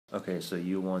Okay, so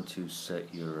you want to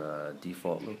set your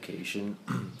default location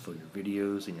for your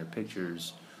videos and your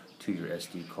pictures to your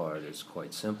SD card. It's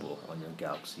quite simple on your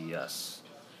Galaxy S.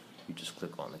 You just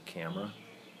click on the camera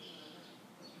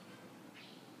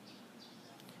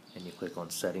and you click on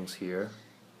settings here.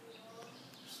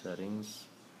 Settings.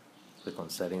 Click on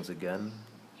settings again.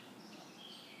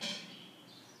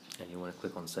 And you want to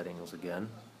click on settings again.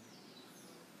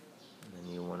 And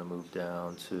then you want to move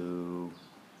down to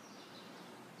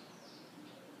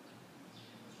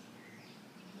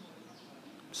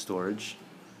storage.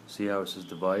 See how it says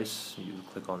device? You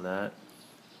click on that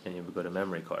and you would go to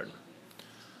memory card.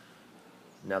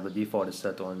 Now the default is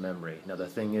set on memory. Now the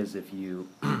thing is, if you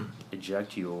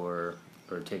eject or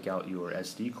take out your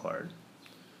SD card,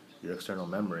 your external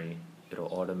memory,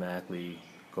 it'll automatically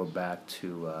go back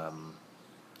to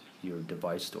your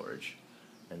device storage.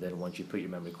 And then once you put your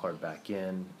memory card back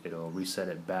in, it'll reset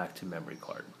it back to memory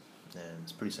card. And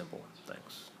it's pretty simple.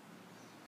 Thanks.